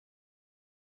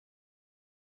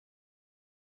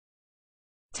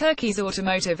Turkey's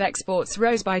automotive exports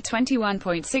rose by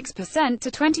 21.6% to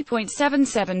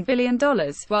 $20.77 billion,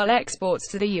 while exports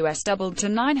to the U.S. doubled to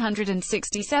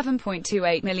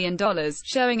 $967.28 million,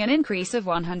 showing an increase of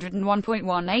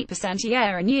 101.18%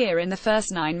 year-on-year in the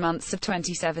first 9 months of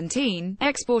 2017,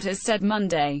 exporters said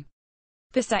Monday.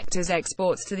 The sector's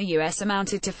exports to the U.S.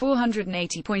 amounted to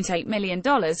 $480.8 million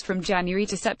from January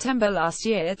to September last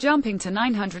year, jumping to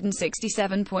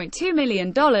 $967.2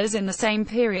 million in the same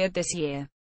period this year.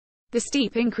 The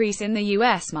steep increase in the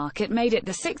U.S. market made it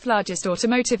the sixth-largest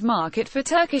automotive market for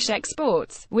Turkish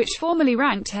exports, which formerly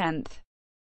ranked 10th.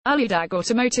 Uludag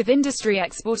Automotive Industry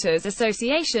Exporters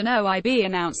Association (OIB)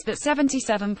 announced that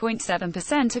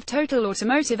 77.7% of total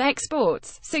automotive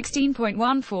exports,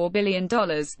 $16.14 billion,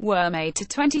 were made to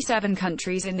 27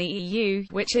 countries in the EU,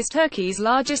 which is Turkey's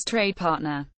largest trade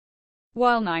partner.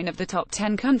 While 9 of the top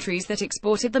 10 countries that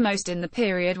exported the most in the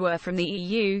period were from the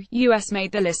EU, US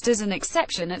made the list as an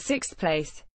exception at 6th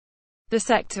place. The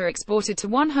sector exported to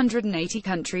 180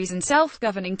 countries and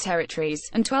self-governing territories,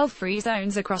 and 12 free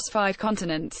zones across 5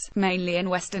 continents, mainly in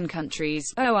Western countries,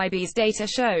 OIB's data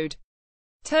showed.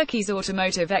 Turkey's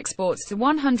automotive exports to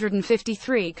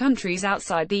 153 countries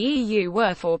outside the EU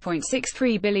were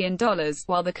 $4.63 billion,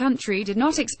 while the country did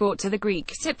not export to the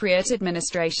Greek Cypriot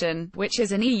administration, which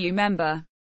is an EU member.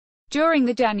 During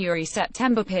the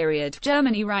January-September period,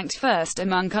 Germany ranked first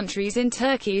among countries in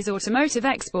Turkey's automotive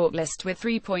export list with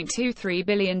 $3.23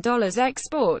 billion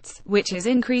exports, which is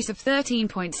an increase of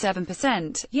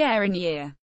 13.7%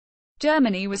 year-on-year.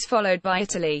 Germany was followed by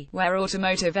Italy, where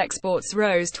automotive exports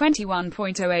rose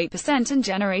 21.08% and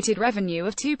generated revenue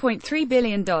of $2.3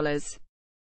 billion.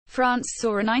 France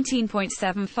saw a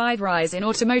 19.75% rise in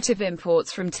automotive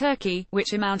imports from Turkey,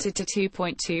 which amounted to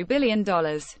 $2.2 billion.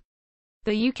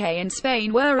 The UK and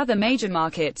Spain were other major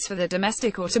markets for the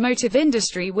domestic automotive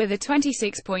industry, with a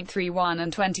 26.31%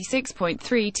 and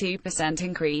 26.32%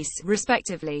 increase,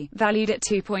 respectively, valued at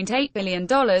 $2.8 billion and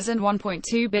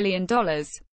 $1.2 billion.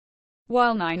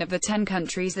 While 9 of the 10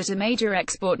 countries that are major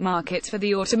export markets for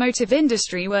the automotive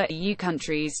industry were EU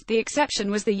countries, the exception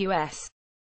was the US.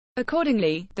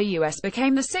 Accordingly, the US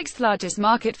became the 6th largest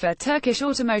market for Turkish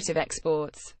automotive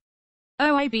exports.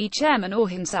 OIB chairman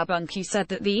Orhan Sabuncu said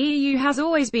that the EU has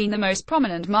always been the most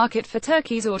prominent market for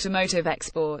Turkey's automotive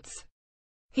exports.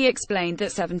 He explained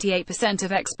that 78%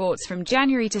 of exports from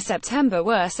January to September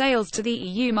were sales to the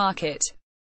EU market.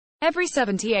 Every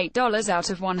 $78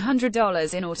 out of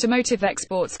 $100 in automotive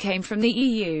exports came from the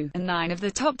EU, and 9 of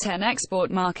the top 10 export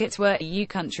markets were EU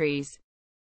countries.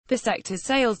 The sector's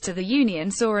sales to the Union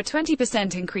saw a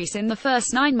 20% increase in the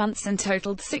first 9 months and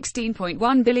totaled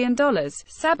 $16.1 billion,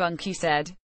 Sabuncu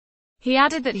said. He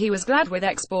added that he was glad with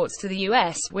exports to the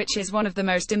US, which is one of the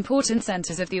most important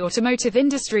centers of the automotive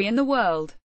industry in the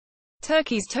world.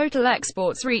 Turkey's total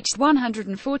exports reached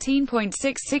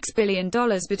 $114.66 billion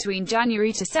between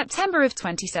January to September of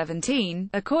 2017,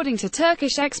 according to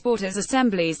Turkish Exporters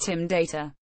Assembly's TIM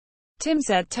data. TIM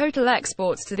said total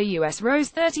exports to the U.S.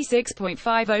 rose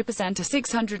 36.50% to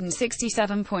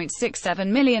 $667.67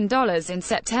 million in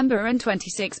September and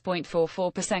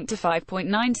 26.44% to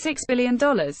 $5.96 billion,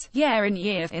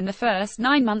 year-on-year, in the first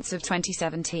 9 months of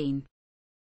 2017.